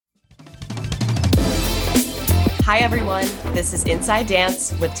Hi, everyone. This is Inside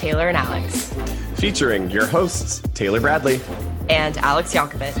Dance with Taylor and Alex. Featuring your hosts, Taylor Bradley and Alex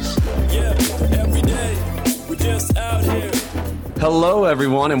Yankovic. Yeah, every day, we're just out here. Hello,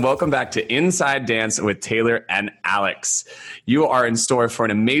 everyone, and welcome back to Inside Dance with Taylor and Alex. You are in store for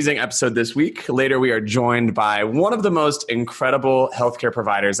an amazing episode this week. Later, we are joined by one of the most incredible healthcare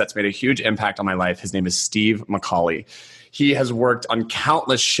providers that's made a huge impact on my life. His name is Steve McCauley. He has worked on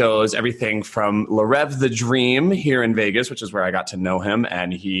countless shows, everything from Le Rêve the Dream here in Vegas, which is where I got to know him,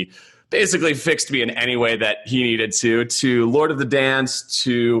 and he basically fixed me in any way that he needed to Lord of the Dance,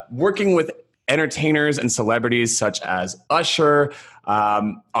 to working with entertainers and celebrities such as Usher.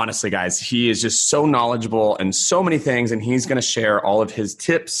 Honestly, guys, he is just so knowledgeable in so many things, and he's going to share all of his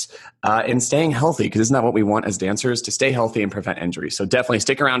tips in staying healthy, because isn't that what we want as dancers, to stay healthy and prevent injury? So definitely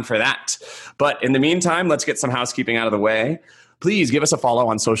stick around for that. But in the meantime, let's get some housekeeping out of the way. Please give us a follow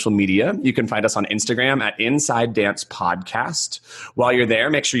on social media. You can find us on Instagram at Inside Dance Podcast. While you're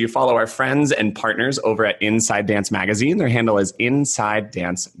there, make sure you follow our friends and partners over at Inside Dance Magazine. Their handle is Inside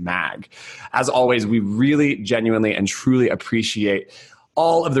Dance Mag. As always, we really genuinely and truly appreciate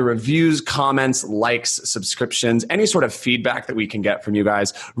all of the reviews, comments, likes, subscriptions, any sort of feedback that we can get from you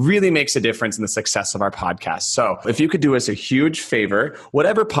guys really makes a difference in the success of our podcast. So if you could do us a huge favor,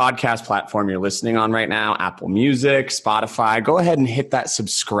 whatever podcast platform you're listening on right now, Apple Music, Spotify, go ahead and hit that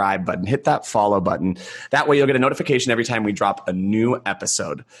subscribe button, hit that follow button. That way you'll get a notification every time we drop a new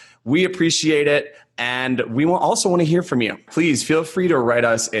episode. We appreciate it. And we will also want to hear from you. Please feel free to write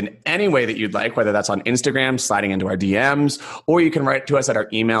us in any way that you'd like, whether that's on Instagram, sliding into our DMs, or you can write to us at our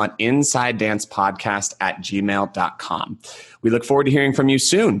email at insidedancepodcast@gmail.com. We look forward to hearing from you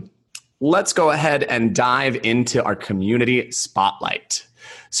soon. Let's go ahead and dive into our community spotlight.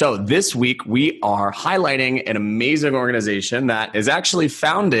 So this week, we are highlighting an amazing organization that is actually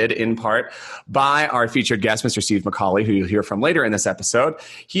founded in part by our featured guest, Mr. Steve McCauley, who you'll hear from later in this episode.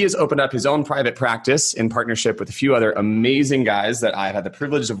 He has opened up his own private practice in partnership with a few other amazing guys that I've had the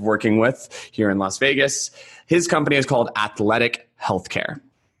privilege of working with here in Las Vegas. His company is called Athletic Healthcare.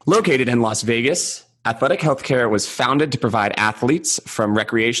 Located in Las Vegas, Athletic Healthcare was founded to provide athletes from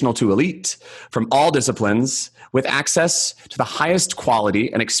recreational to elite, from all disciplines, with access to the highest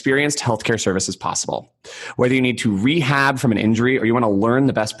quality and experienced healthcare services possible. Whether you need to rehab from an injury or you want to learn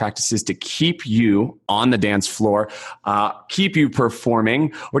the best practices to keep you on the dance floor, keep you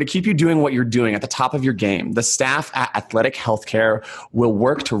performing, or to keep you doing what you're doing at the top of your game, the staff at Athletic Healthcare will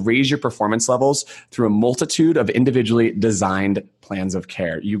work to raise your performance levels through a multitude of individually designed plans of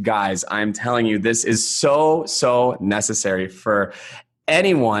care. You guys, I'm telling you, this is so necessary for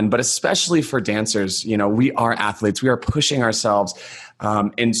anyone, but especially for dancers. You know, we are athletes. We are pushing ourselves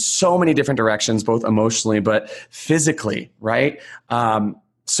in so many different directions, both emotionally, but physically, right?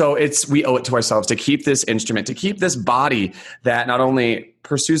 So we owe it to ourselves to keep this instrument, to keep this body that not only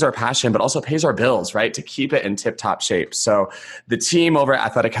pursues our passion, but also pays our bills, right? To keep it in tip-top shape. So the team over at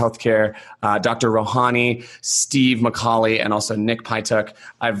Athletic Healthcare, Dr. Rohani, Steve McCauley, and also Nick Pytuk,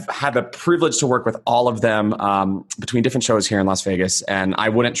 I've had the privilege to work with all of them between different shows here in Las Vegas, and I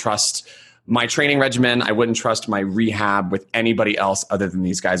wouldn't trust my training regimen, I wouldn't trust my rehab with anybody else other than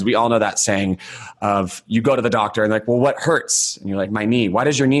these guys. We all know that saying of you go to the doctor and like, well, what hurts? And you're like, my knee. Why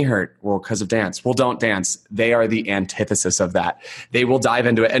does your knee hurt? Well, because of dance. Well, don't dance. They are the antithesis of that. They will dive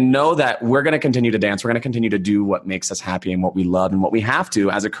into it and know that we're going to continue to dance. We're going to continue to do what makes us happy and what we love and what we have to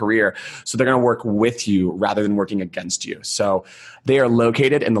as a career. So they're going to work with you rather than working against you. So they are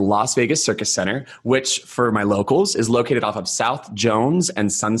located in the Las Vegas Circus Center, which for my locals is located off of South Jones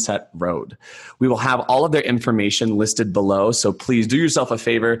and Sunset Road. We will have all of their information listed below, so please do yourself a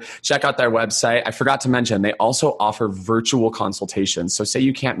favor, check out their website. I forgot to mention, they also offer virtual consultations. So say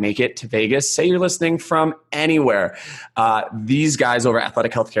you can't make it to Vegas, say you're listening from anywhere. These guys over at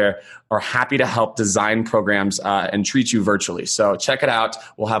Athletic Healthcare are happy to help design programs and treat you virtually. So check it out.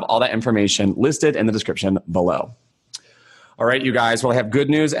 We'll have all that information listed in the description below. All right, you guys, well, I have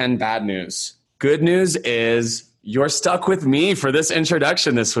good news and bad news. Good news is you're stuck with me for this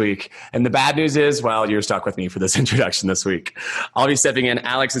introduction this week. And the bad news is, well, you're stuck with me for this introduction this week. I'll be stepping in.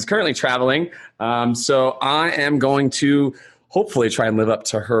 Alex is currently traveling. So I am going to hopefully try and live up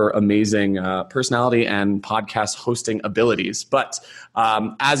to her amazing personality and podcast hosting abilities. But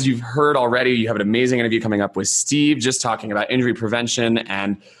as you've heard already, you have an amazing interview coming up with Steve, just talking about injury prevention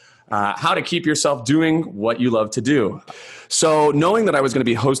and how to keep yourself doing what you love to do. So knowing that I was going to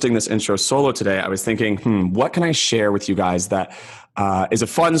be hosting this intro solo today, I was thinking, what can I share with you guys that is a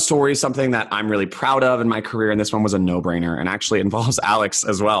fun story, something that I'm really proud of in my career. And this one was a no-brainer and actually involves Alex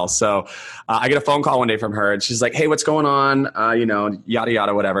as well. So I get a phone call one day from her and she's like, hey, what's going on? Yada,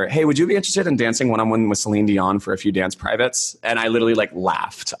 yada, whatever. Hey, would you be interested in dancing one-on-one with Celine Dion for a few dance privates? And I literally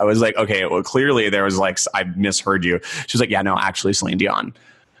laughed. I was like, okay, well, clearly there was I misheard you. She was like, yeah, no, actually Celine Dion.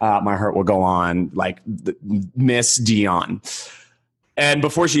 My heart will go on, Miss Dion. And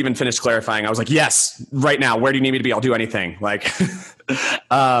before she even finished clarifying, I was like, yes, right now, where do you need me to be? I'll do anything.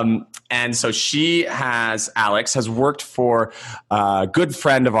 And so Alex has worked for a good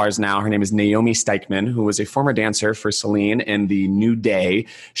friend of ours now. Her name is Naomi Steikman, who was a former dancer for Celine in the New Day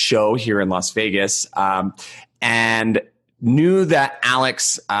show here in Las Vegas. And knew that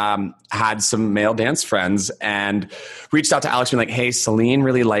Alex had some male dance friends and reached out to Alex being like, hey, Celine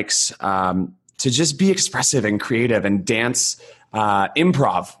really likes to just be expressive and creative and dance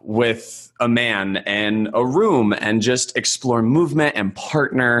improv with a man in a room and just explore movement and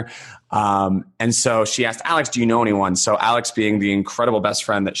partner. And so she asked Alex, do you know anyone? So Alex, being the incredible best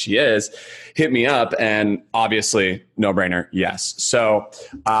friend that she is, hit me up, and obviously no brainer. Yes. So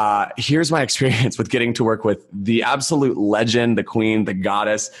here's my experience with getting to work with the absolute legend, the queen, the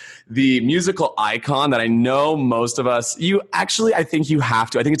goddess, the musical icon that I know most of us, I think you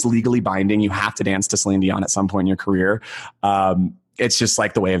have to, I think it's legally binding. You have to dance to Celine Dion at some point in your career. It's just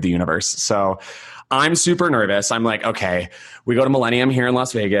the way of the universe. So I'm super nervous. I'm like, okay, we go to Millennium here in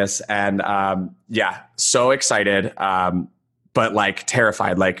Las Vegas, and so excited, but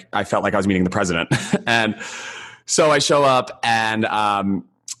terrified. I felt like I was meeting the president. And so I show up, and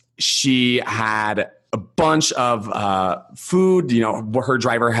she had a bunch of food. Her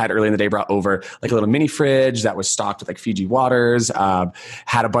driver had early in the day brought over a little mini fridge that was stocked with Fiji waters,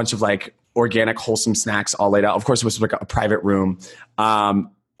 had a bunch of organic, wholesome snacks all laid out. Of course, it was a private room.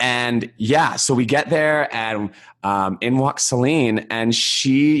 So we get there, and in walks Celine, and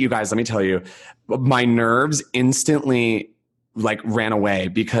you guys, let me tell you, my nerves instantly ran away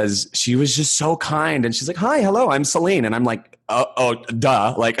because she was just so kind. And she's like, hi, hello, I'm Celine. And I'm like, oh,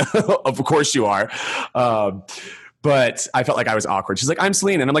 duh. Of course you are. But I felt like I was awkward. She's like, I'm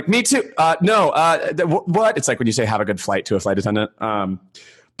Celine. And I'm like, me too. No, what? It's when you say, have a good flight to a flight attendant.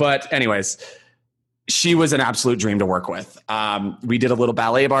 But anyways, she was an absolute dream to work with. We did a little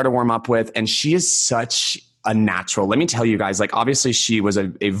ballet bar to warm up with, and she is such a natural. Let me tell you guys, obviously she was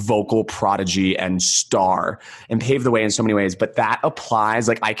a vocal prodigy and star and paved the way in so many ways, but that applies.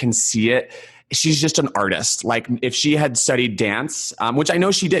 I can see it. She's just an artist. If she had studied dance, which I know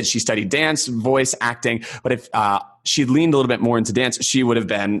she did, she studied dance, voice, acting, but if she'd leaned a little bit more into dance, she would have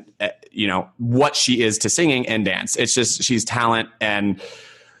been, what she is to singing and dance. It's just, she's talent and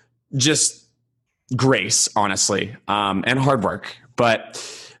just grace, honestly, and hard work. But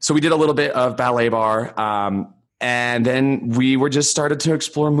so we did a little bit of ballet bar, and then we were just started to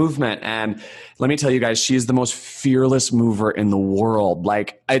explore movement. And let me tell you guys, she is the most fearless mover in the world.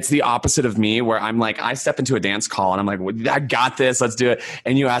 It's the opposite of me, where I'm I step into a dance call and I'm like, well, I got this, let's do it.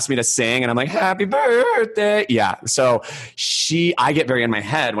 And you ask me to sing and I'm like, happy birthday. Yeah. So I get very in my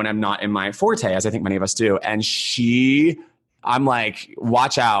head when I'm not in my forte, as I think many of us do. And I'm like,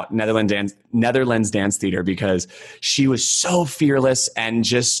 watch out, Netherlands Dance Theater, because she was so fearless and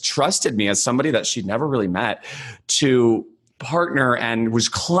just trusted me as somebody that she'd never really met to partner, and was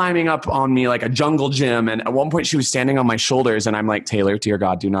climbing up on me like a jungle gym. And at one point she was standing on my shoulders, and I'm like, Taylor, dear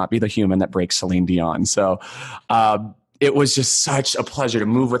God, do not be the human that breaks Celine Dion. So it was just such a pleasure to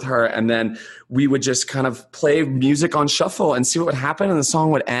move with her. And then we would just kind of play music on shuffle and see what would happen. And the song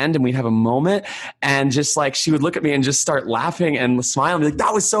would end and we'd have a moment. And just she would look at me and just start laughing and smile and be like,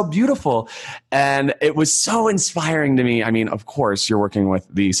 that was so beautiful. And it was so inspiring to me. I mean, of course, you're working with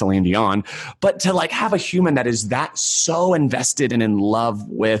the Celine Dion, but to have a human that is that so invested and in love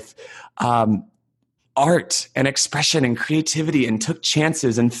with art and expression and creativity, and took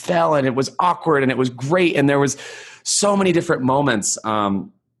chances and fell, and it was awkward and it was great. And there was so many different moments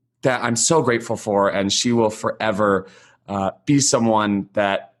that I'm so grateful for. And she will forever be someone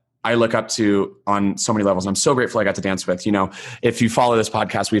that I look up to on so many levels. I'm so grateful I got to dance with. If you follow this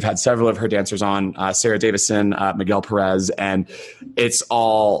podcast, we've had several of her dancers on, Sarah Davison, Miguel Perez, and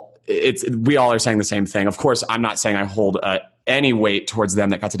we all are saying the same thing. Of course, I'm not saying I hold any weight towards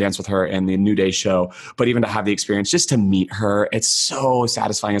them that got to dance with her in the New Day show, but even to have the experience, just to meet her, it's so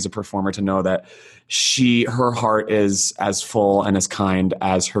satisfying as a performer to know that her heart is as full and as kind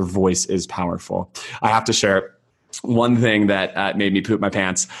as her voice is powerful. I have to share one thing that made me poop my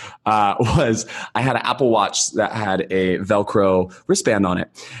pants was I had an Apple Watch that had a Velcro wristband on it.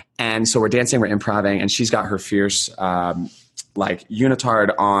 And so we're dancing, we're improvising, and she's got her fierce like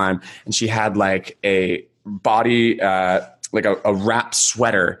unitard on, and she had like a body, like a wrap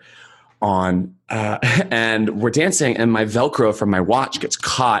sweater on, and we're dancing, and my Velcro from my watch gets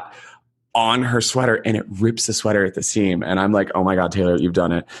caught on her sweater, and it rips the sweater at the seam. And I'm like, oh my God, Taylor, you've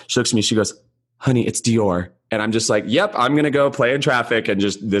done it. She looks at me, she goes, honey, it's Dior. And I'm just like, yep, I'm going to go play in traffic. And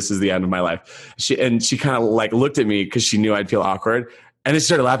just, this is the end of my life. She kind of like looked at me because she knew I'd feel awkward. And then she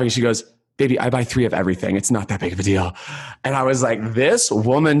started laughing. She goes, baby, I buy 3 of everything. It's not that big of a deal. And I was like, this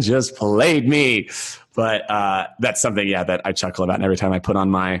woman just played me. But that's something, that I chuckle about. And every time I put on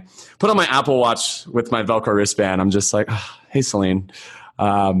my Apple Watch with my Velcro wristband, I'm just like, oh, hey, Celine.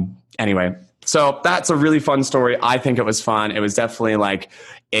 Anyway, so that's a really fun story. I think it was fun. It was definitely like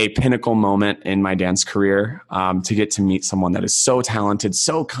a pinnacle moment in my dance career, to get to meet someone that is so talented,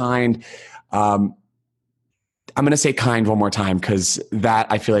 so kind. I'm going to say kind one more time, because that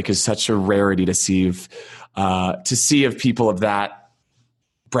I feel like is such a rarity to see of people of that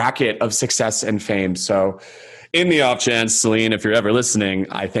bracket of success and fame. So in the off chance, Celine, if you're ever listening,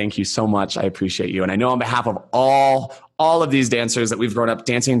 I thank you so much. I appreciate you. And I know on behalf of all of these dancers that we've grown up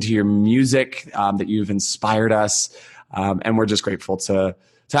dancing to your music, that you've inspired us. And we're just grateful to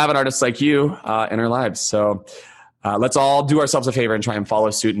have an artist like you in our lives. So let's all do ourselves a favor and try and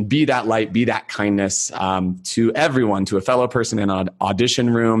follow suit and be that light, be that kindness to everyone, to a fellow person in an audition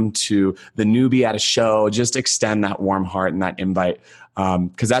room, to the newbie at a show. Just extend that warm heart and that invite,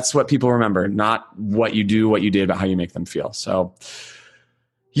 because that's what people remember, not what you do, what you did, but how you make them feel. So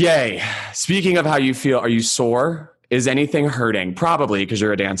yay. Speaking of how you feel, are you sore? Is anything hurting? Probably, because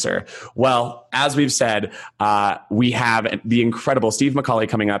you're a dancer. Well, as we've said, we have the incredible Steve McCauley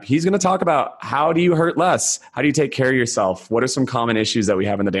coming up. He's going to talk about how do you hurt less? How do you take care of yourself? What are some common issues that we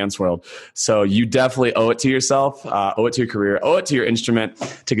have in the dance world? So you definitely owe it to yourself, owe it to your career, owe it to your instrument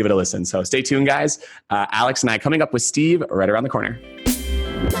to give it a listen. So stay tuned, guys. Alex and I coming up with Steve right around the corner.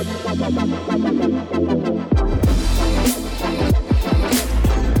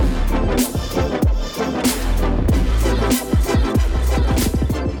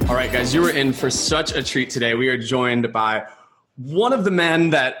 All right, guys, you were in for such a treat today. We are joined by one of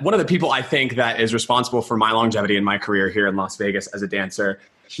the people I think that is responsible for my longevity in my career here in Las Vegas as a dancer.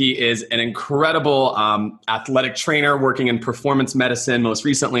 He is an incredible athletic trainer working in performance medicine. Most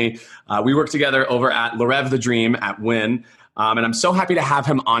recently, we worked together over at Le Rêve the Dream at Wynn. And I'm so happy to have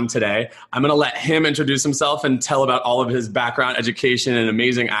him on today. I'm going to let him introduce himself and tell about all of his background, education, and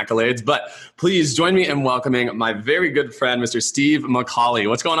amazing accolades. But please join me in welcoming my very good friend, Mr. Steve McCauley.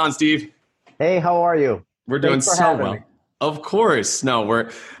 What's going on, Steve? Hey, how are you? We're doing so well. Of course. No, we're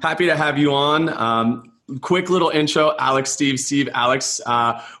happy to have you on. Quick little intro, Alex, Steve, Alex.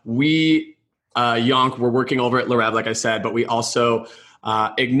 We, Yonk, we're working over at Le Rêve, like I said, but we also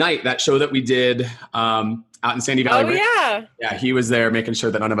Ignite, that show that we did out in Sandy Valley. Oh, yeah. Yeah, he was there making sure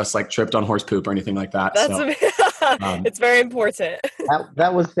that none of us like tripped on horse poop or anything like that. It's very important.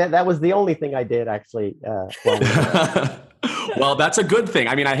 That was the only thing I did, actually. Well, that's a good thing.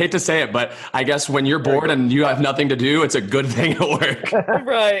 I mean, I hate to say it, but I guess when you're bored and you have nothing to do, it's a good thing at work.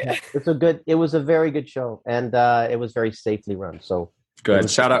 Right. It was a very good show, and it was very safely run. So good.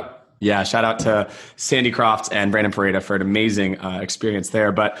 Shout out to Sandy Croft and Brandon Pareda for an amazing experience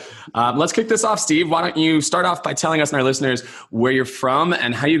there. But let's kick this off, Steve. Why don't you start off by telling us and our listeners where you're from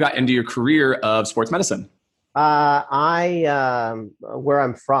and how you got into your career of sports medicine? Where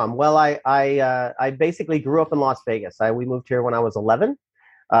I'm from. Well, I basically grew up in Las Vegas. We moved here when I was 11.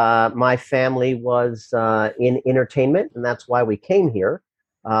 My family was in entertainment, and that's why we came here.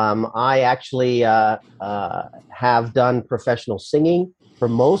 I actually have done professional singing for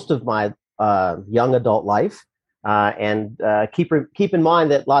most of my young adult life, and keep in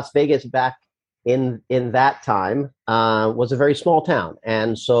mind that Las Vegas back in that time was a very small town,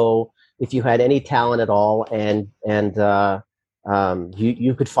 and so if you had any talent at all, and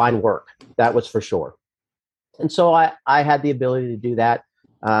you could find work, that was for sure. And so I had the ability to do that,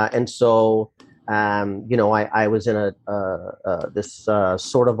 and so I was in this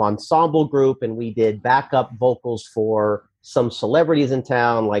sort of ensemble group, and we did backup vocals for some celebrities in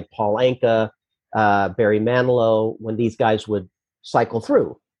town, like Paul Anka, Barry Manilow, when these guys would cycle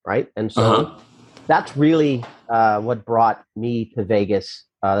through, right? And so that's really what brought me to Vegas.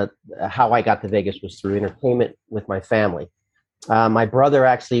 How I got to Vegas was through entertainment with my family. My brother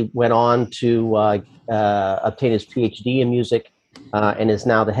actually went on to obtain his PhD in music and is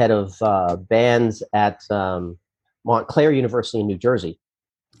now the head of bands at Montclair University in New Jersey.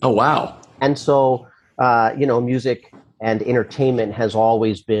 Oh, wow. And so music and entertainment has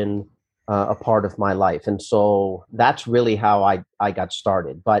always been a part of my life, and so that's really how I got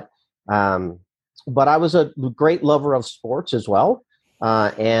started. But I was a great lover of sports as well,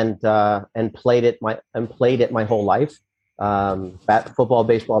 and played it my whole life. Football,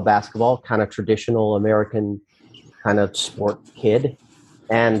 baseball, basketball, kind of traditional American kind of sport kid,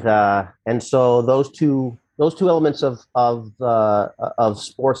 and so those two elements of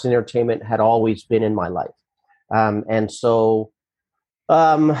sports and entertainment had always been in my life, and so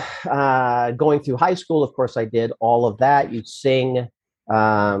going through high school, of course, I did all of that. You sing.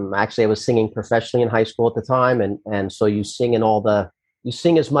 Actually, I was singing professionally in high school at the time, and so you sing you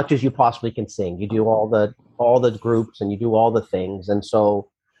sing as much as you possibly can sing. You do all the groups, and you do all the things, and so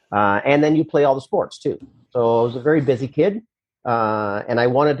and then you play all the sports too. So I was a very busy kid, and I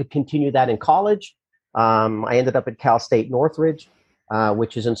wanted to continue that in college. I ended up at Cal State Northridge,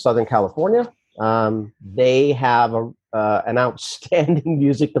 which is in Southern California. They have an outstanding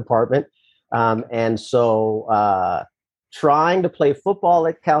music department, and so trying to play football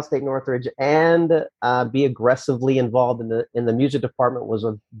at Cal State Northridge and be aggressively involved in the music department was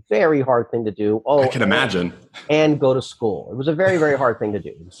a very hard thing to do. I can imagine. And go to school. It was a very, very hard thing to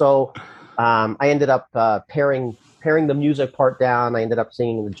do. So I ended up paring the music part down. I ended up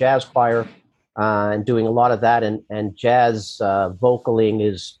singing in the jazz choir and doing a lot of that. And jazz vocaling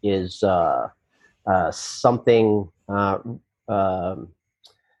is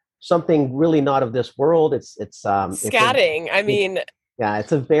something really not of this world. It's scatting.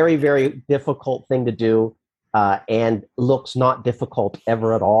 It's a very, very difficult thing to do, and looks not difficult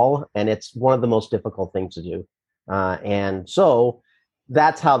ever at all. And it's one of the most difficult things to do. And so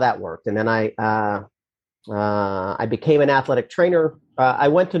that's how that worked. And then I became an athletic trainer. I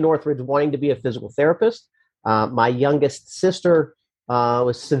went to Northridge wanting to be a physical therapist. My youngest sister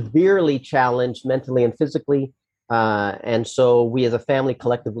was severely challenged mentally and physically. And so we as a family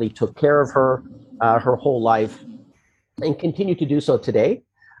collectively took care of her whole life and continue to do so today.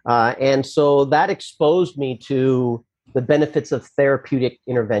 And so that exposed me to the benefits of therapeutic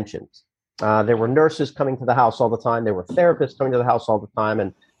interventions. There were nurses coming to the house all the time. There were therapists coming to the house all the time.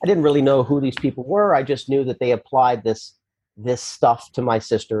 And I didn't really know who these people were. I just knew that they applied this stuff to my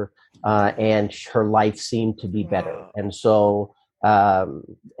sister, and her life seemed to be better. And so,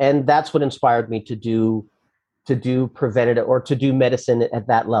 and that's what inspired me to do preventative or to do medicine at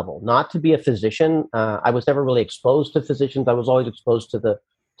that level, not to be a physician. I was never really exposed to physicians. I was always exposed to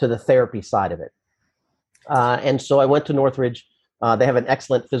the therapy side of it. And so I went to Northridge. They have an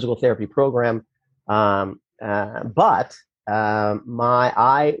excellent physical therapy program. But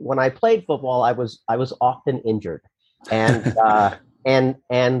when I played football, I was often injured, and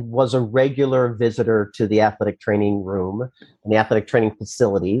and was a regular visitor to the athletic training room and the athletic training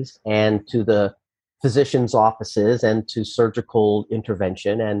facilities, and to the physicians' offices, and to surgical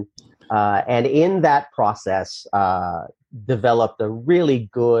intervention, and in that process developed a really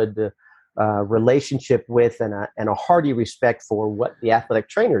good relationship with and a hearty respect for what the athletic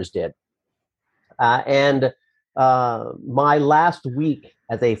trainers did. And my last week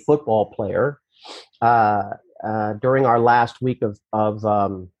as a football player, during our last week of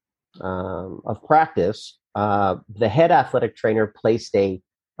practice, the head athletic trainer placed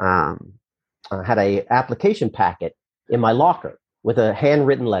had a application packet in my locker with a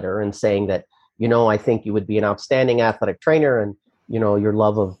handwritten letter and saying that, I think you would be an outstanding athletic trainer, and your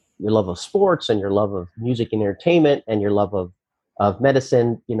love of sports and your love of music and entertainment and your love of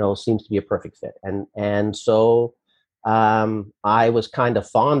medicine, seems to be a perfect fit. And so I was kind of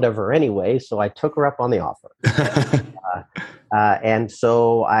fond of her anyway, so I took her up on the offer. And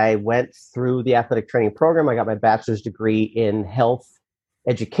so I went through the athletic training program. I got my bachelor's degree in health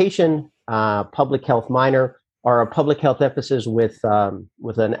education, public health minor, or a public health emphasis with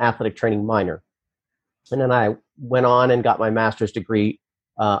an athletic training minor. And then I went on and got my master's degree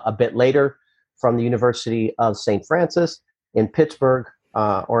a bit later from the University of St. Francis in Pittsburgh,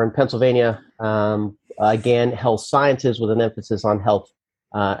 or in Pennsylvania. Again, health sciences with an emphasis on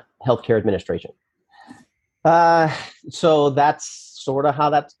healthcare administration. So that's sort of how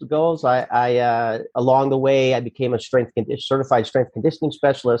that goes. I along the way, I became a certified strength conditioning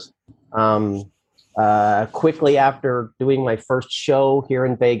specialist. Quickly after doing my first show here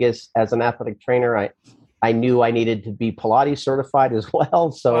in Vegas as an athletic trainer, I knew I needed to be Pilates certified as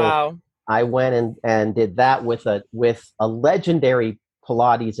well. So wow. I went and did that with a legendary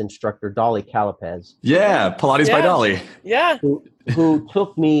Pilates instructor, Dolly Calipez. Yeah, Pilates by Dolly. Yeah. Who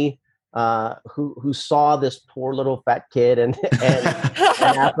took me, who saw this poor little fat kid and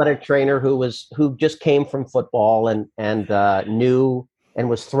an athletic trainer who just came from football and knew and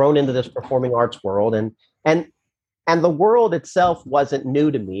was thrown into this performing arts world. And the world itself wasn't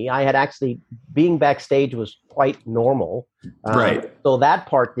new to me. I had actually, being backstage was quite normal. Right. So that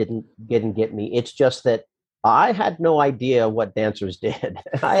part didn't get me. It's just that I had no idea what dancers did.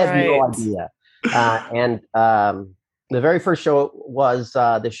 I had no idea. The very first show was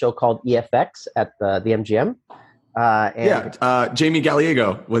the show called EFX at the MGM. Jamie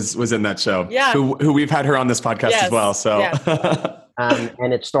Gallego was in that show. Yeah. Who we've had her on this podcast as well. So,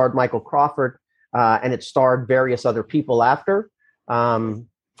 and it starred Michael Crawford, and it starred various other people after.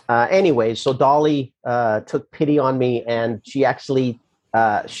 Anyways, so Dolly took pity on me, and she actually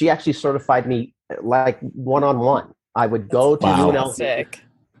certified me like one-on-one. I would go to UNLV. Sick.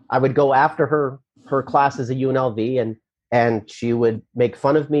 I would go after her classes at UNLV, and she would make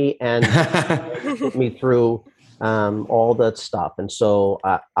fun of me and put me through all that stuff. And so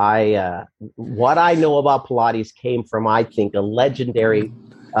what I know about Pilates came from, I think, a legendary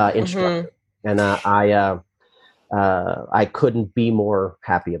instructor, and I couldn't be more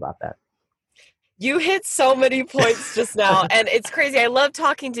happy about that. You hit so many points just now, and it's crazy. I love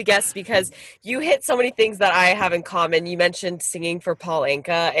talking to guests because you hit so many things that I have in common. You mentioned singing for Paul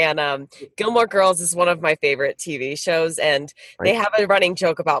Anka, and Gilmore Girls is one of my favorite TV shows, and they have a running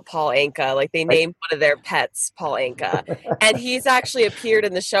joke about Paul Anka. Like, they named one of their pets Paul Anka, and he's actually appeared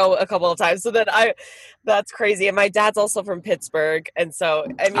in the show a couple of times. So that's crazy. And my dad's also from Pittsburgh, and so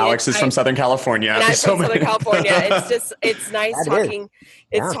I mean, Alex is from Southern California. And I'm from Southern California. It's nice talking.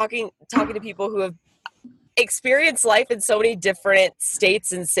 Yeah. Talking to people who have experienced life in so many different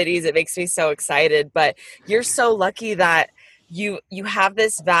states and cities. It makes me so excited. But you're so lucky that you have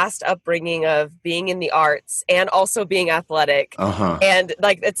this vast upbringing of being in the arts and also being athletic. And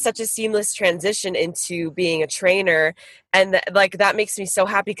like, it's such a seamless transition into being a trainer. And that makes me so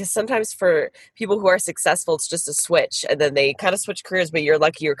happy, because sometimes for people who are successful, it's just a switch and then they kind of switch careers, but you're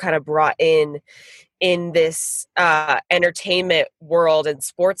lucky you're kind of brought in this entertainment world and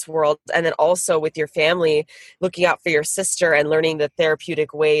sports world. And then also with your family, looking out for your sister and learning the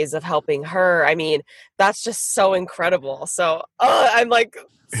therapeutic ways of helping her. I mean, that's just so incredible. So I'm like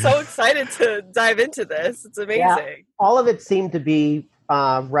so excited to dive into this. It's amazing. Yeah, all of it seemed to be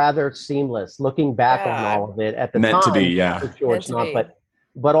rather seamless. Looking back on all of it at the meant time, to be, yeah. For sure, it's not.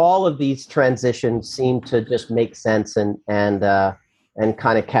 But all of these transitions seem to just make sense and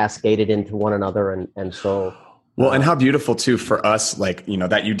kind of cascaded into one another, and so. Well, and how beautiful too for us, like, you know,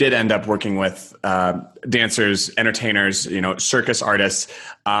 that you did end up working with dancers, entertainers, you know, circus artists,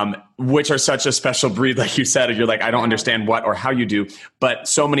 which are such a special breed. Like you said, you're like, I don't understand what or how you do, but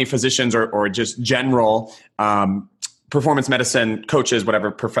so many physicians or just general performance medicine coaches,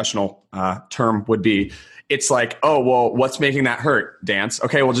 whatever professional term would be. It's like, oh, well, what's making that hurt? Dance.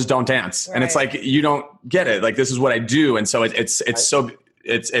 Okay, well, just don't dance. Right. And it's like, you don't get it. Like, this is what I do. And so it's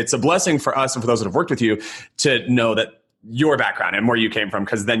a blessing for us and for those that have worked with you to know that your background and where you came from,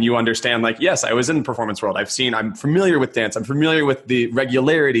 because then you understand, like, yes, I was in the performance world. I'm familiar with dance. I'm familiar with the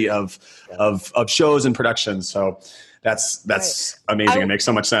regularity of shows and productions. So that's amazing. It makes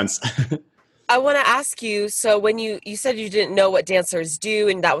so much sense. I want to ask you, so when you said you didn't know what dancers do,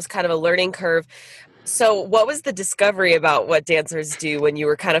 and that was kind of a learning curve. So what was the discovery about what dancers do when you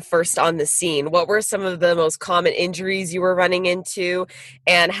were kind of first on the scene? What were some of the most common injuries you were running into,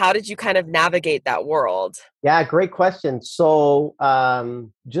 and how did you kind of navigate that world? Yeah, great question. So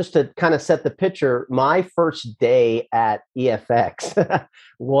just to kind of set the picture, my first day at EFX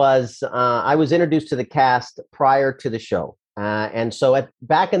was, I was introduced to the cast prior to the show. And so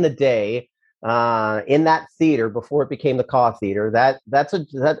back in the day, in that theater before it became the Kaw Theater,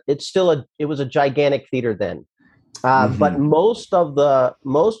 it was a gigantic theater then. But most of the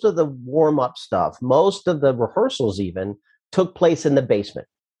warm up stuff, most of the rehearsals even took place in the basement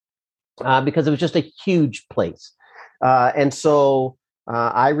because it was just a huge place. And so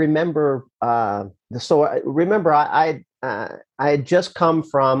I remember. I had just come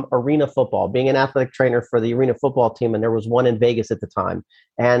from arena football, being an athletic trainer for the arena football team, and there was one in Vegas at the time.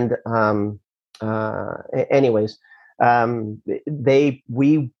 And anyways,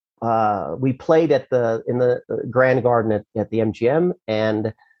 we played in the Grand Garden at the MGM,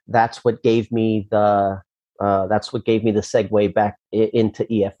 and that's what gave me the segue back into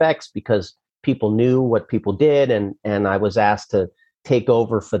EFX, because people knew what people did, and I was asked to take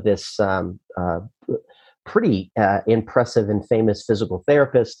over for this pretty impressive and famous physical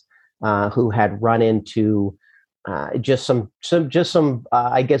therapist who had run into just some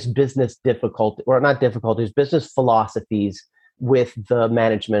I guess business difficulty, or not difficulties, business philosophies with the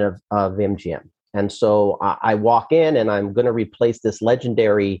management of MGM. And so I walk in, and I'm going to replace this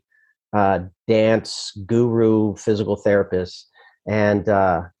legendary dance guru physical therapist.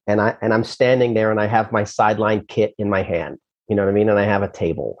 I'm standing there and I have my sideline kit in my hand, you know what I mean? And I have a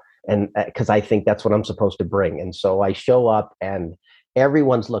table, and because I think that's what I'm supposed to bring. And so I show up and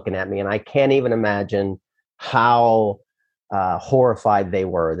everyone's looking at me, and I can't even imagine how horrified they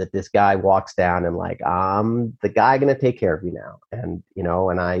were that this guy walks down and like, I'm the guy going to take care of you now. And, you know,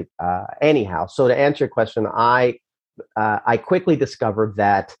 and anyhow, so to answer your question, I quickly discovered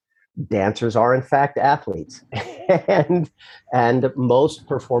that dancers are in fact athletes, and most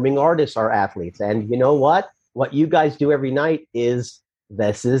performing artists are athletes. And you know what you guys do every night is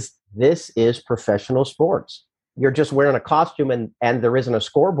this is professional sports. You're just wearing a costume and there isn't a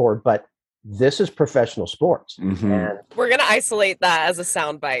scoreboard, but this is professional sports. Mm-hmm. And we're going to isolate that as a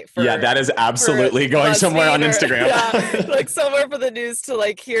soundbite. Yeah, that is absolutely going somewhere on Instagram. Yeah, like somewhere for the news to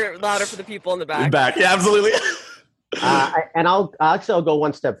like hear it louder for the people in the back. Yeah, absolutely. And I'll go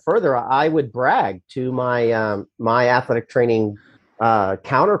one step further. I would brag to my my athletic training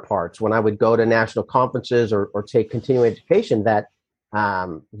counterparts when I would go to national conferences or take continuing education that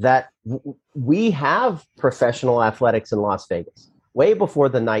we have professional athletics in Las Vegas way before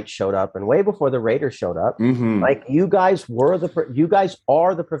the Knights showed up and way before the Raiders showed up. Mm-hmm. Like you guys are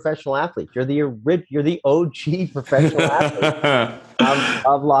the professional athletes. You're the OG professional athlete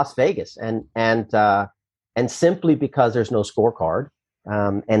of Las Vegas, and simply because there's no scorecard,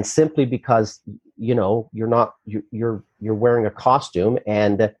 and simply because you're wearing a costume,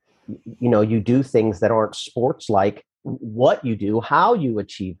 and you do things that aren't sports like. What you do, how you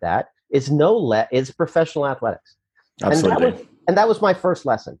achieve that is professional athletics. Absolutely. And that was my first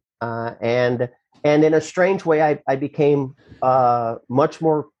lesson. And in a strange way, I became much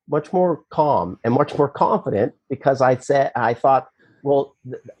more calm and much more confident because I thought, well,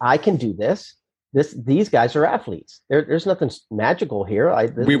 I can do this. These guys are athletes. There's nothing magical here.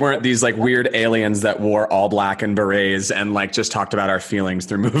 We weren't these like weird aliens that wore all black and berets and like just talked about our feelings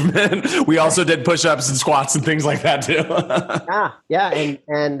through movement. We also did push-ups and squats and things like that too. Yeah.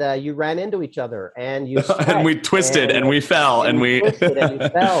 And you ran into each other and you and we twisted and we fell and we twisted and you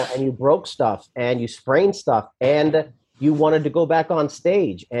fell and you broke stuff and you sprained stuff and you wanted to go back on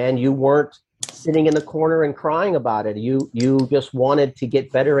stage and you weren't sitting in the corner and crying about it. You just wanted to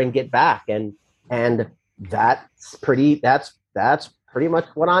get better and get back. And that's pretty much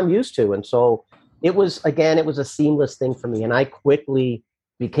what I'm used to. And so it was a seamless thing for me. And I quickly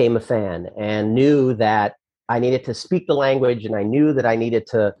became a fan and knew that I needed to speak the language, and I knew that I needed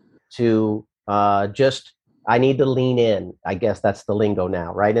to I need to lean in. I guess that's the lingo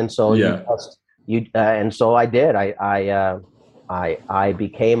now, right? And so and so I did. I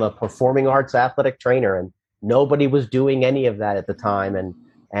became a performing arts athletic trainer, and nobody was doing any of that at the time.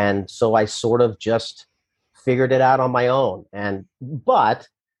 And so I sort of just figured it out on my own. But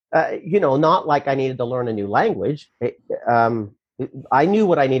not like I needed to learn a new language. I knew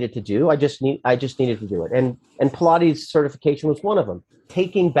what I needed to do. I just needed to do it. And Pilates certification was one of them.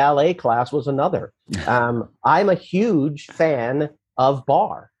 Taking ballet class was another. I'm a huge fan of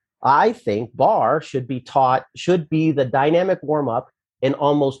bar. I think bar should be the dynamic warm up in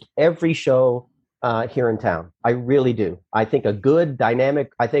almost every show here in town. I really do. I think a good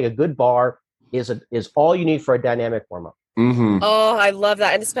bar is all you need for a dynamic warm up. Mm-hmm. Oh, I love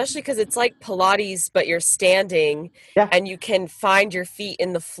that. And especially because it's like Pilates, but you're standing and you can find your feet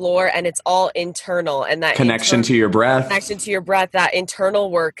in the floor and it's all internal. And that connection to your breath, that internal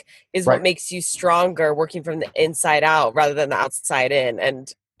work is what makes you stronger, working from the inside out rather than the outside in.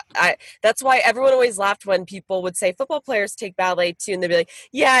 And that's why everyone always laughed when people would say football players take ballet too, and they'd be like,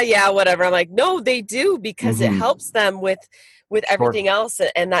 yeah, whatever. I'm like, no, they do, because it helps them with everything else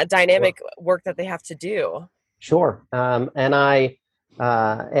and that dynamic work that they have to do. Sure. And I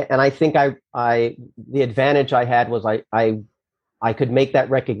think the advantage I had was I could make that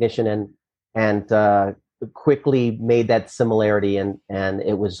recognition and quickly made that similarity, and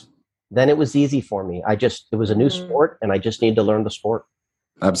it was easy for me. It was a new sport, and I just needed to learn the sport.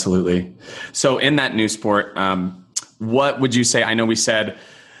 Absolutely. So in that new sport, what would you say? I know we said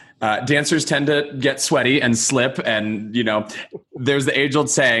dancers tend to get sweaty and slip, and there's the age-old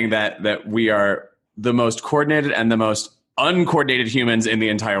saying that we are the most coordinated and the most uncoordinated humans in the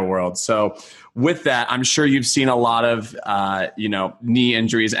entire world. So with that, I'm sure you've seen a lot of knee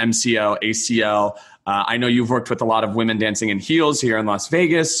injuries, MCL, ACL. I know you've worked with a lot of women dancing in heels here in Las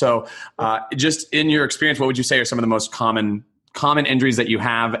Vegas. So just in your experience, what would you say are some of the most common injuries that you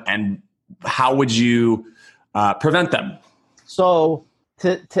have, and how would you prevent them? So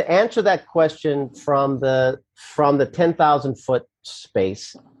to answer that question from the 10,000 foot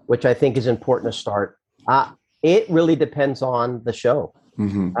space, which I think is important to start, it really depends on the show.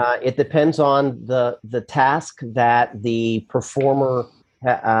 It depends on the task that the performer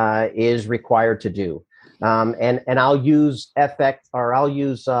is required to do. And I'll use FX, or I'll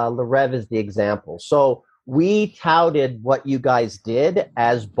use Le Rêve as the example. So we touted what you guys did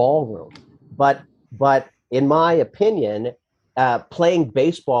as ballroom, but in my opinion, playing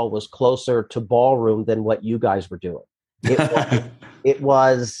baseball was closer to ballroom than what you guys were doing. It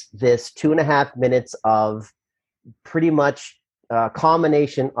was this 2.5 minutes of pretty much a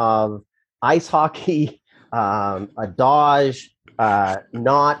combination of ice hockey, a dodge,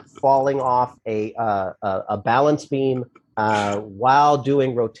 not falling off a balance beam while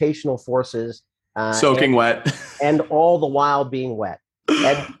doing rotational forces, soaking wet, and all the while being wet.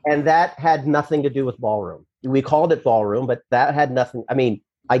 And that had nothing to do with ballroom. We called it ballroom, but that had nothing. I mean,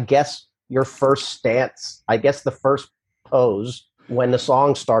 I guess your first stance, I guess the first pose when the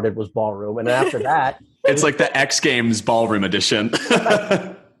song started was ballroom, and after that, it's like the X Games ballroom edition.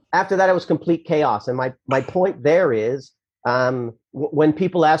 After that, it was complete chaos. And my point there is, when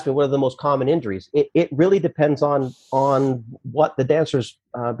people ask me what are the most common injuries, it really depends on what the dancer's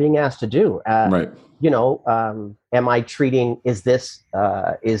being asked to do. Right. Am I treating? Is this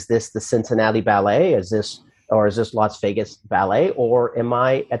the Cincinnati Ballet? Is this Las Vegas Ballet? Or am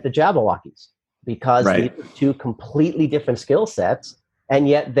I at the Jabberwockies? Because right. These are two completely different skill sets, and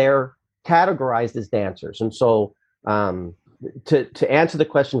yet they're categorized as dancers. And so, to answer the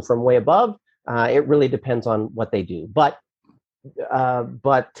question from way above, it really depends on what they do. But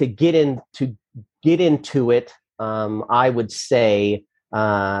to get into it, I would say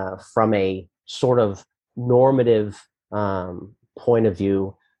from a sort of normative point of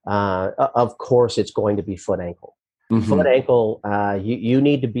view, of course, it's going to be foot ankle. Mm-hmm. Foot ankle, you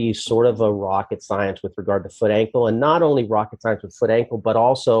need to be sort of a rocket science with regard to foot ankle, and not only rocket science with foot ankle, but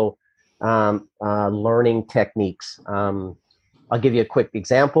also learning techniques. I'll give you a quick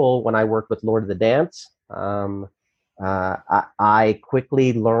example. When I worked with Lord of the Dance, I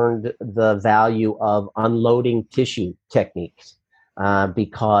quickly learned the value of unloading tissue techniques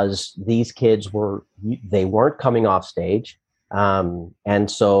because these kids weren't coming off stage.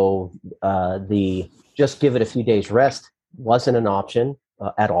 And so the just give it a few days rest wasn't an option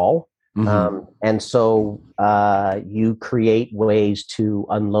at all. Mm-hmm. And so you create ways to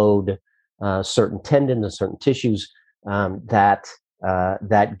unload certain tendons and certain tissues that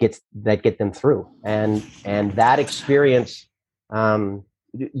get them through. And that experience,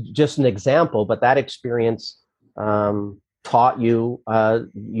 just an example, but that experience taught you,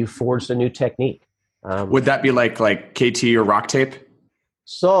 you forged a new technique. Would that be like KT or rock tape?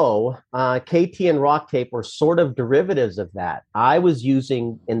 So KT and rock tape were sort of derivatives of that. I was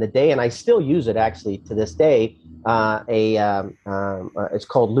using in the day, and I still use it actually to this day, it's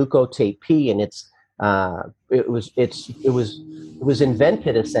called Leukotape P, and it was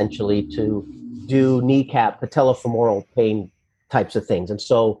invented essentially to do kneecap, patellofemoral pain types of things. And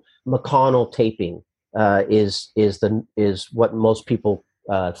so McConnell taping is what most people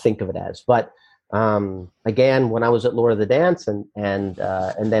think of it as. But again, when I was at Lord of the Dance and then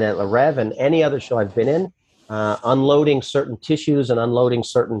at Le Rêve and any other show I've been in, unloading certain tissues and unloading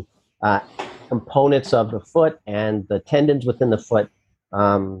certain components of the foot and the tendons within the foot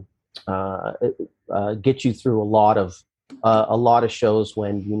get you through a lot of shows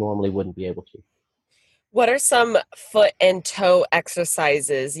when you normally wouldn't be able to. What are some foot and toe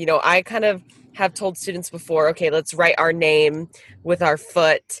exercises? I kind of have told students before, okay, let's write our name with our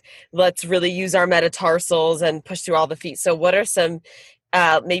foot. Let's really use our metatarsals and push through all the feet. So what are some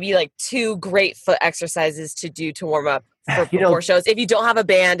maybe like 2 great foot exercises to do to warm up before shows? If you don't have a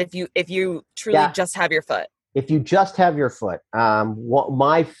band, if you truly just have your foot. If you just have your foot,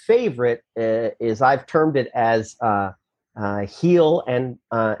 my favorite is I've termed it as heel and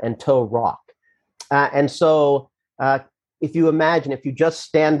toe rock. And so if you imagine, if you just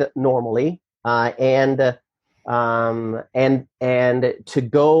stand normally and to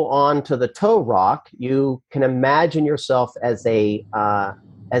go on to the toe rock, you can imagine yourself as a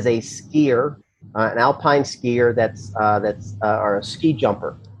skier, an alpine skier or a ski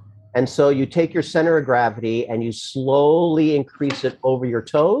jumper. And so you take your center of gravity and you slowly increase it over your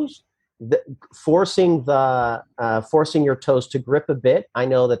toes, forcing your toes to grip a bit. I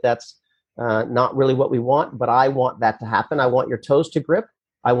know that's not really what we want, but I want that to happen. I want your toes to grip.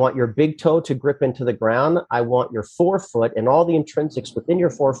 I want your big toe to grip into the ground. I want your forefoot and all the intrinsics within your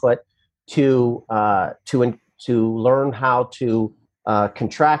forefoot to learn how to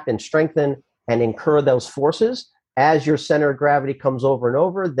contract and strengthen and incur those forces. As your center of gravity comes over and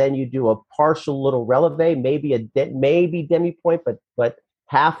over, then you do a partial little releve, maybe maybe demi-point, but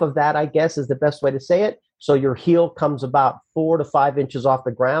half of that, I guess, is the best way to say it, So your heel comes about 4 to 5 inches off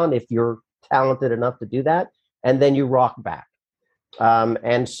the ground if you're talented enough to do that, and then you rock back.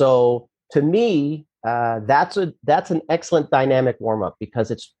 And so to me, that's an excellent dynamic warm up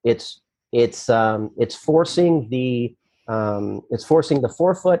because it's forcing the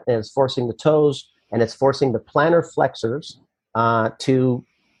forefoot, and it's forcing the toes, and it's forcing the plantar flexors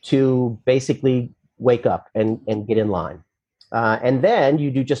to basically wake up and get in line. And then you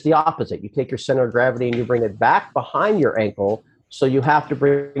do just the opposite. You take your center of gravity and you bring it back behind your ankle. So you have to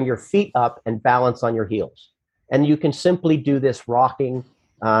bring your feet up and balance on your heels. And you can simply do this rocking.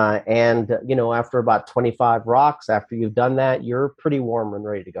 And after about 25 rocks, after you've done that, you're pretty warm and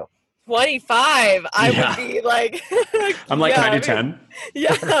ready to go. 25. I would be like, I'm like, can I do 10?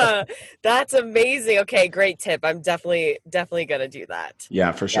 Yeah, that's amazing. Okay, great tip. I'm definitely going to do that.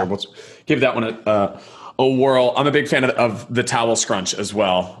 Yeah, for sure. Yeah. We'll give that one a whirl. I'm a big fan of the towel scrunch as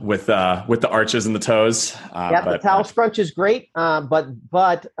well with the arches and the toes. The towel scrunch is great.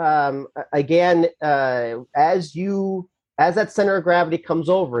 But again, as that center of gravity comes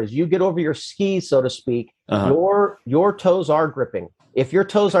over, as you get over your skis, so to speak, your toes are gripping. If your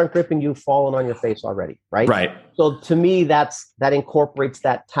toes aren't gripping, you've fallen on your face already, right? Right. So to me, that incorporates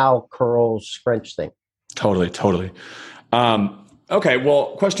that towel curl scrunch thing. Totally. Okay,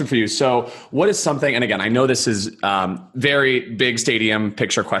 well, question for you. So what is something, and again, I know this is very big stadium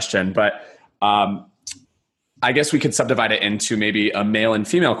picture question, but I guess we could subdivide it into maybe a male and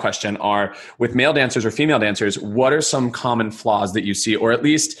female question. Are with male dancers or female dancers, what are some common flaws that you see, or at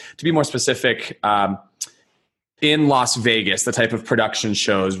least to be more specific, in Las Vegas, the type of production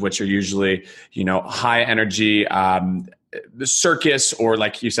shows, which are usually, high energy, the circus, or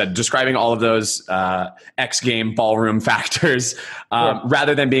like you said, describing all of those X game ballroom factors,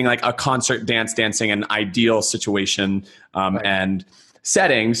 rather than being like a concert dancing an ideal situation and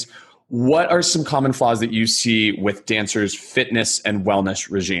settings. What are some common flaws that you see with dancers' fitness and wellness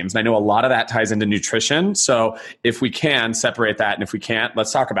regimes? And I know a lot of that ties into nutrition. So if we can separate that, and if we can't,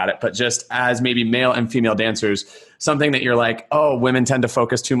 let's talk about it. But just as maybe male and female dancers, something that you're like, oh, women tend to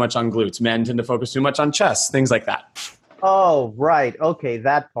focus too much on glutes, men tend to focus too much on chest, things like that. Oh, right. Okay,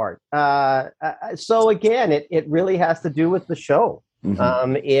 that part. So again, it really has to do with the show.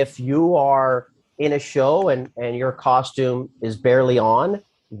 Mm-hmm. If you are in a show and your costume is barely on,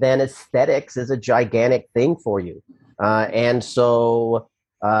 then aesthetics is a gigantic thing for you. And so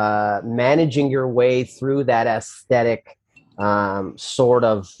managing your way through that aesthetic sort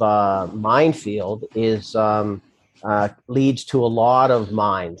of minefield is leads to a lot of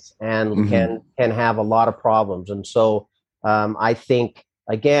minds and can have a lot of problems. And so I think,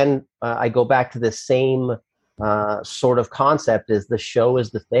 again, I go back to the same sort of concept is the show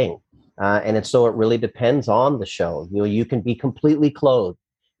is the thing. And it really depends on the show. You can be completely clothed.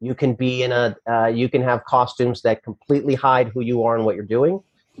 You can be you can have costumes that completely hide who you are and what you're doing.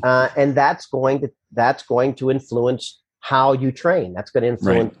 And that's going to influence how you train. That's going to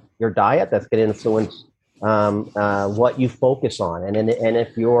influence your diet. That's going to influence what you focus on. And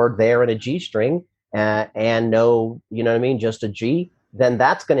if you're there in a G string and no, just a G, then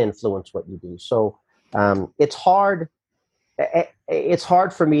that's going to influence what you do. So it's hard. It's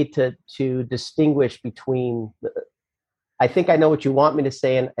hard for me to distinguish between. I think I know what you want me to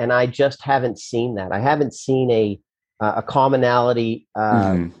say, and I just haven't seen that. I haven't seen a commonality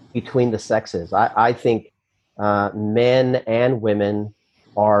between the sexes. I think men and women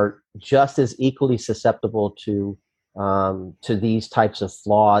are just as equally susceptible to these types of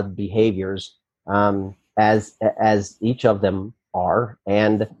flawed behaviors as each of them are,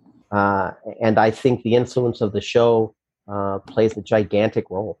 and I think the influence of the show plays a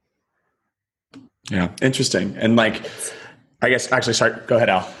gigantic role. Yeah, interesting. And I guess, actually, sorry, go ahead,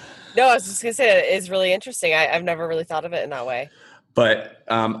 Al. No, I was just going to say it is really interesting. I've never really thought of it in that way. But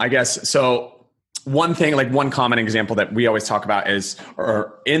I guess, so one thing, one common example that we always talk about is,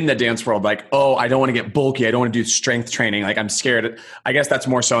 or in the dance world, oh, I don't want to get bulky. I don't want to do strength training. I'm scared. I guess that's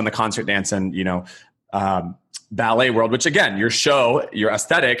more so in the concert dance and, ballet world, which again, your show, your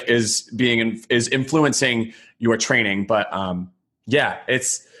aesthetic is influencing your training. But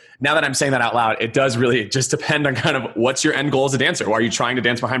now that I'm saying that out loud, it does really just depend on kind of what's your end goal as a dancer. Are you trying to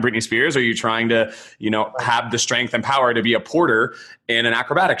dance behind Britney Spears? Or are you trying to, have the strength and power to be a porter in an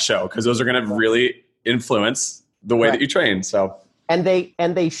acrobatic show? Because those are going to really influence the way that you train. So, and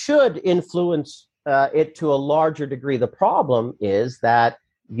they should influence it to a larger degree. The problem is that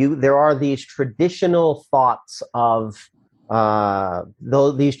there are these traditional thoughts of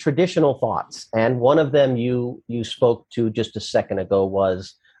these traditional thoughts, and one of them you spoke to just a second ago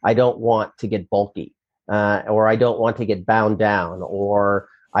was, I don't want to get bulky, or I don't want to get bound down, or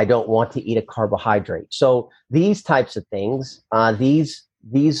I don't want to eat a carbohydrate. So these types of things, these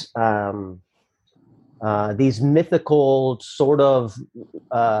mythical sort of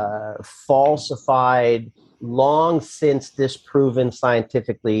falsified, long since disproven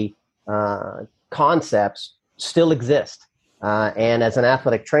scientifically concepts still exist. And as an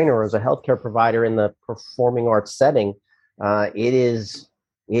athletic trainer or as a healthcare provider in the performing arts setting, it is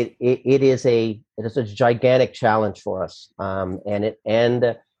a gigantic challenge for us.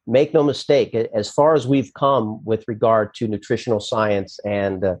 And make no mistake, as far as we've come with regard to nutritional science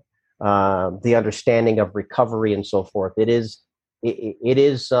and the understanding of recovery and so forth, it is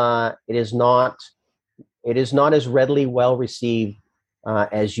not as readily well received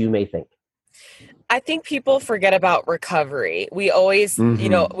as you may think. I think people forget about recovery. We always,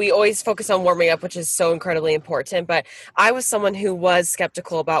 we always focus on warming up, which is so incredibly important. But I was someone who was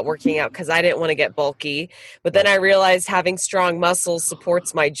skeptical about working out because I didn't want to get bulky. But then I realized having strong muscles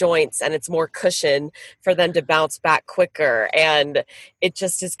supports my joints and it's more cushion for them to bounce back quicker. And it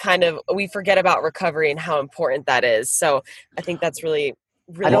just is kind of, we forget about recovery and how important that is. So I think that's really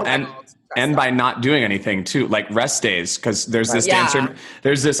and by not doing anything too, like rest days, because there's this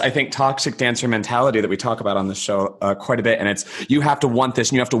I think toxic dancer mentality that we talk about on the show quite a bit, and it's you have to want this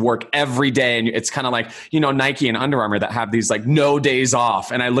and you have to work every day, and it's kind of like Nike and Under Armour that have these like no days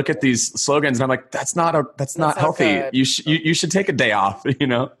off, and I look at these slogans and I'm like that's not healthy. Good. You should take a day off.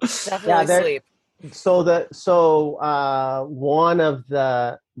 Definitely sleep. One of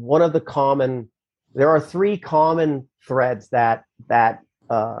the common, there are three common threads that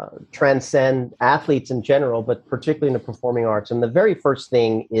transcend athletes in general, but particularly in the performing arts. And the very first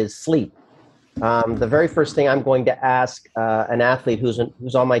thing is sleep. The very first thing I'm going to ask an athlete who's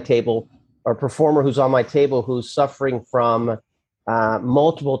on my table, or performer who's on my table, who's suffering from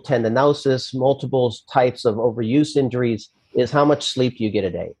multiple tendinosis, multiple types of overuse injuries, is how much sleep do you get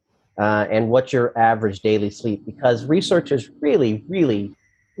a day? And what's your average daily sleep? Because research is really, really,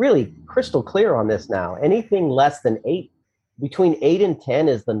 really crystal clear on this now. Anything less than between 8 and 10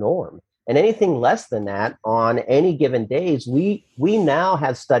 is the norm. And anything less than that on any given days, we now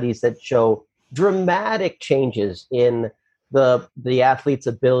have studies that show dramatic changes in the athlete's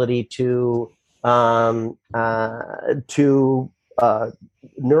ability to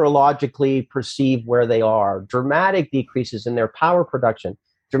neurologically perceive where they are, dramatic decreases in their power production,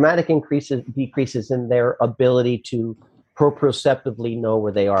 dramatic decreases in their ability to proprioceptively know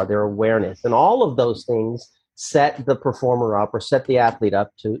where they are, their awareness. And all of those things set the performer up or set the athlete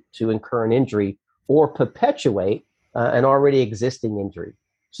up to incur an injury or perpetuate an already existing injury.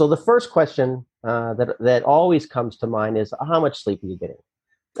 So the first question that always comes to mind is, how much sleep are you getting?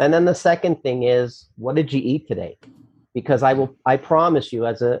 And then the second thing is, what did you eat today? Because I promise you,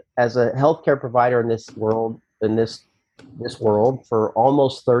 as a healthcare provider in this world for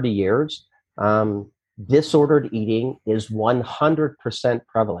almost 30 years, disordered eating is 100%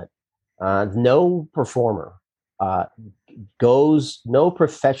 prevalent. No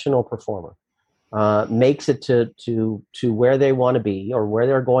professional performer makes it to where they want to be or where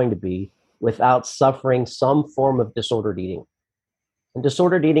they're going to be without suffering some form of disordered eating. And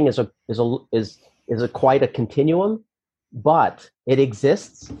disordered eating is quite a continuum, but it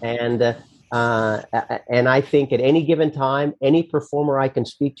exists. And I think at any given time, any performer I can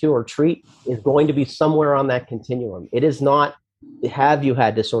speak to or treat is going to be somewhere on that continuum. It is not, have you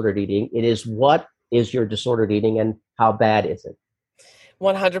had disordered eating? It is, what is your disordered eating and how bad is it?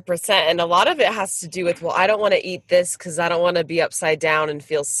 100%. And a lot of it has to do with, well, I don't want to eat this because I don't want to be upside down and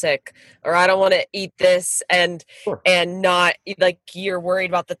feel sick, or I don't want to eat this and not, like, you're worried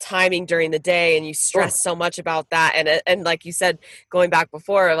about the timing during the day and you stress so much about that. And like you said, going back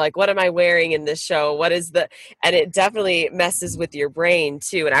before, like, what am I wearing in this show? And it definitely messes with your brain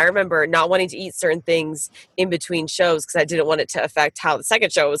too. And I remember not wanting to eat certain things in between shows because I didn't want it to affect how the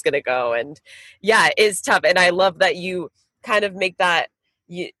second show was going to go. And yeah, it is tough. And I love that you kind of make that,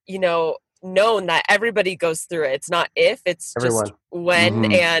 known that everybody goes through it. It's not if, it's everyone. Just when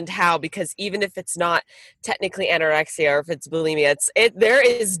and how, because even if it's not technically anorexia or if it's bulimia, there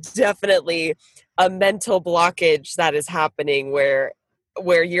is definitely a mental blockage that is happening where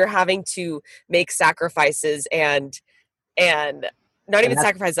you're having to make sacrifices and not even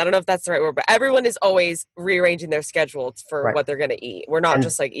sacrifices. I don't know if that's the right word, but everyone is always rearranging their schedules for what they're going to eat. We're not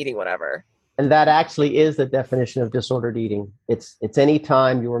just like eating whatever. And that actually is the definition of disordered eating. It's any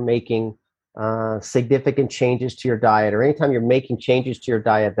time you are making significant changes to your diet, or anytime you're making changes to your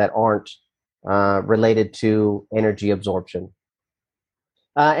diet that aren't related to energy absorption.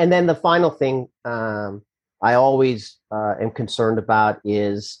 And then the final thing I always am concerned about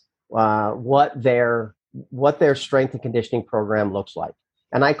is what their strength and conditioning program looks like.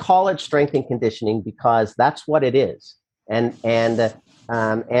 And I call it strength and conditioning because that's what it is. And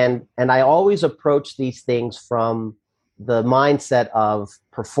I always approach these things from the mindset of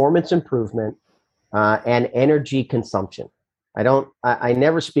performance improvement and energy consumption. I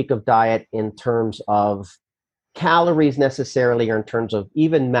never speak of diet in terms of calories necessarily, or in terms of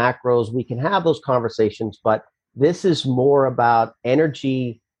even macros. We can have those conversations, but this is more about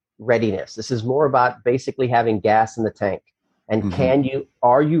energy readiness. This is more about basically having gas in the tank. And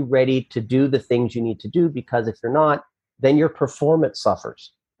are you ready to do the things you need to do? Because if you're not, then your performance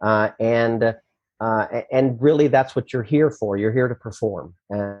suffers. And really that's what you're here for. You're here to perform.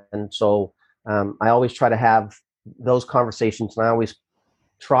 And so I always try to have those conversations, and I always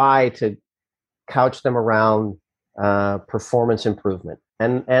try to couch them around performance improvement.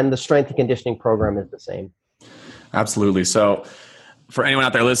 And the strength and conditioning program is the same. Absolutely. So for anyone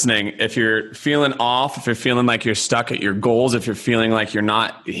out there listening, if you're feeling off, if you're feeling like you're stuck at your goals, if you're feeling like you're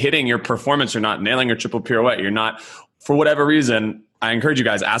not hitting your performance, you're not nailing your triple pirouette, you're not, for whatever reason, I encourage you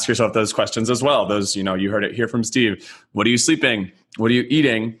guys, ask yourself those questions as well. Those, you heard it here from Steve. What are you sleeping? What are you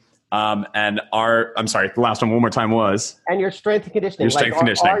eating? I'm sorry, the last one more time was? And your strength and conditioning. Your strength and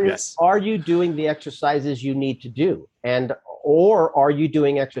conditioning, yes. Are you doing the exercises you need to do? Or are you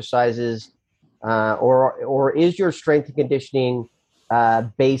doing exercises, or is your strength and conditioning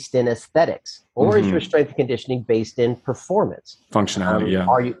based in aesthetics? Or is your strength and conditioning based in performance? Functionality, yeah.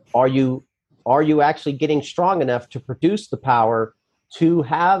 Are you actually getting strong enough to produce the power to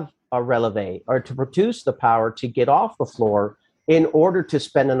have a releve, or to produce the power to get off the floor in order to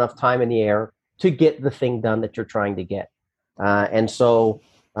spend enough time in the air to get the thing done that you're trying to get? And so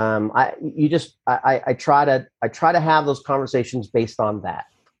I try to have those conversations based on that.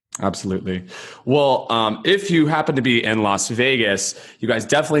 Absolutely. Well, if you happen to be in Las Vegas, you guys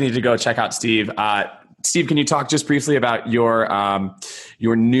definitely need to go check out Steve. Steve, can you talk just briefly about your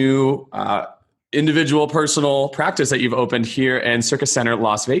new individual personal practice that you've opened here in Circus Center,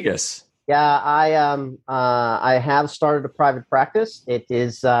 Las Vegas? Yeah, I have started a private practice. It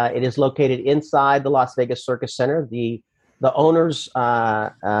is located inside the Las Vegas Circus Center. The owners,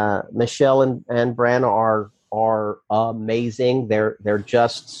 Michelle and Bran, are amazing. They're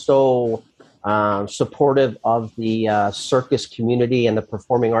just so supportive of the circus community and the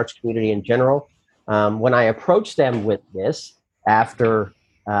performing arts community in general. When I approached them with this after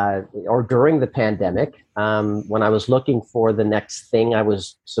or during the pandemic, when I was looking for the next thing I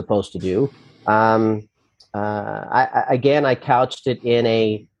was supposed to do, I couched it in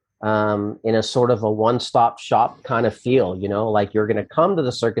a sort of a one-stop shop kind of feel. Like you're going to come to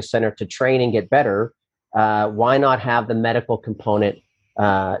the Circus Center to train and get better. Why not have the medical component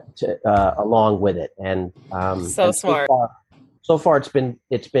along with it? And smart. So far, it's been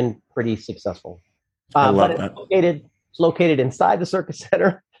pretty succethelephant. I love that. It's located inside the Circus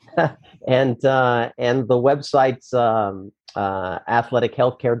Center, and the website's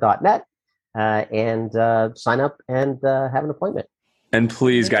athletichealthcare.net, and sign up and have an appointment. And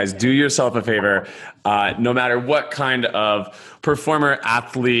please, guys, do yourself a favor. No matter what kind of performer,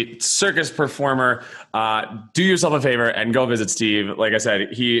 athlete, circus performer, do yourself a favor and go visit Steve. Like I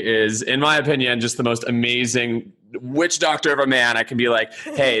said, he is, in my opinion, just the most amazing witch doctor of a man. I can be like,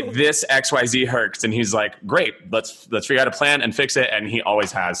 hey, this XYZ hurts. And he's like, great, let's figure out a plan and fix it. And he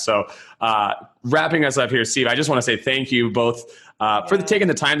always has. So wrapping us up here, Steve, I just want to say thank you both for taking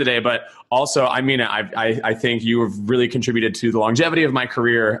the time today, but also, I mean, I think you have really contributed to the longevity of my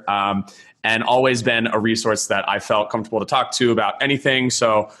career, and always been a resource that I felt comfortable to talk to about anything.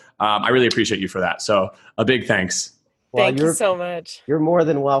 So I really appreciate you for that. So a big thanks. Well, thank you so much. You're more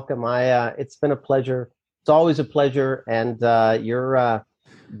than welcome. It's been a pleasure. It's always a pleasure, and you're a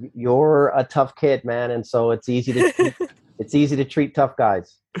tough kid, man, and so it's easy to treat tough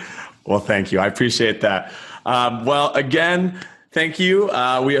guys. Well, thank you. I appreciate that. Well, again, thank you.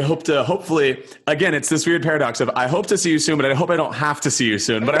 We hope to hopefully, again, it's this weird paradox of I hope to see you soon, but I hope I don't have to see you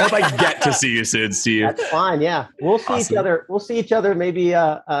soon. But I hope I get to see you soon, Steve. That's fine. Yeah, we'll see each other. We'll see each other maybe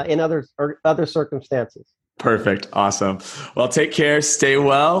in other circumstances. Perfect. Awesome. Well, take care. Stay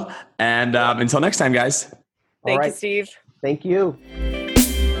well. And until next time, guys. Thank you, Steve. Thank you.